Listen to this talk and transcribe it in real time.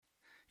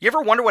You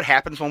ever wonder what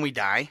happens when we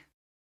die?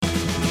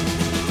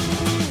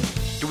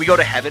 Do we go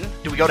to heaven?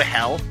 Do we go to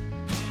hell?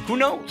 Who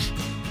knows?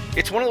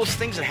 It's one of those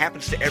things that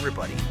happens to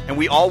everybody, and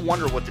we all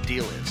wonder what the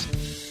deal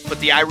is. But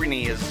the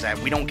irony is that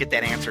we don't get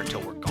that answer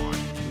until we're gone.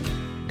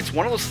 It's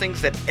one of those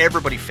things that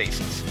everybody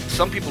faces.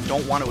 Some people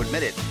don't want to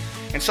admit it,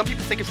 and some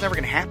people think it's never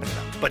going to happen to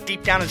them. But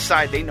deep down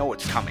inside, they know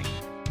it's coming.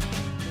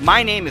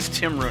 My name is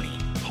Tim Rooney,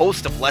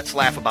 host of Let's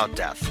Laugh About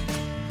Death,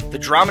 the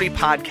dramedy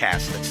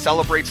podcast that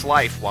celebrates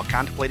life while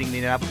contemplating the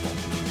inevitable.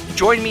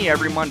 Join me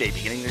every Monday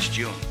beginning this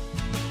June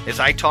as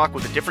I talk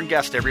with a different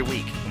guest every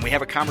week, and we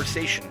have a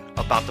conversation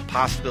about the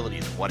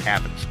possibilities of what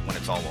happens when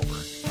it's all over.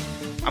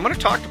 I'm going to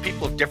talk to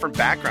people of different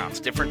backgrounds,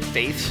 different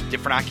faiths,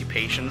 different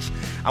occupations.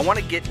 I want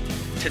to get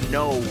to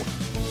know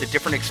the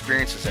different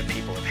experiences that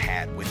people have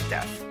had with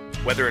death,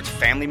 whether it's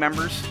family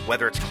members,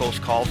 whether it's close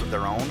calls of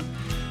their own.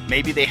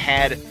 Maybe they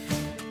had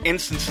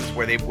instances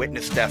where they've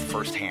witnessed death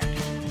firsthand.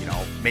 You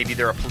know, maybe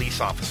they're a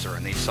police officer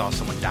and they saw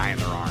someone die in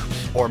their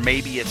arms. Or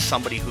maybe it's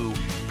somebody who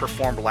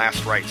performed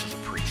last rites as a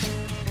priest.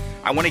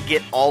 I want to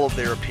get all of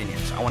their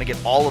opinions. I want to get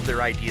all of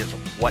their ideas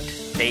of what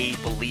they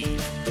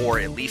believe or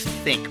at least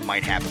think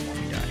might happen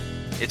when we die.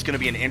 It's going to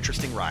be an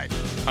interesting ride.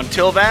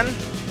 Until then,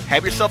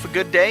 have yourself a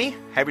good day.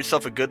 Have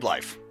yourself a good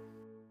life.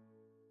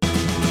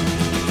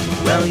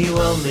 Well, you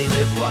only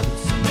live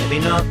once, maybe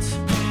not.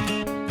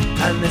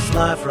 And this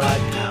life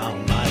right now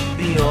might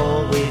be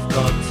all we've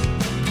got.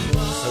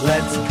 So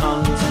let's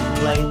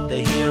contemplate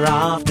the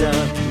hereafter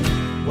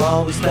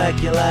while we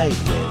speculate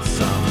with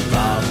some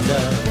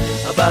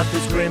laughter about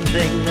this grim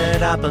thing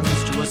that happens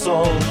to us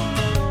all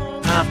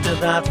after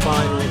that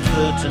final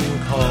curtain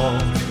call.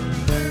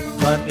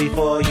 But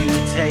before you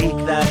take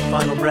that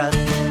final breath,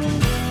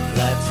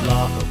 let's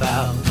laugh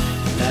about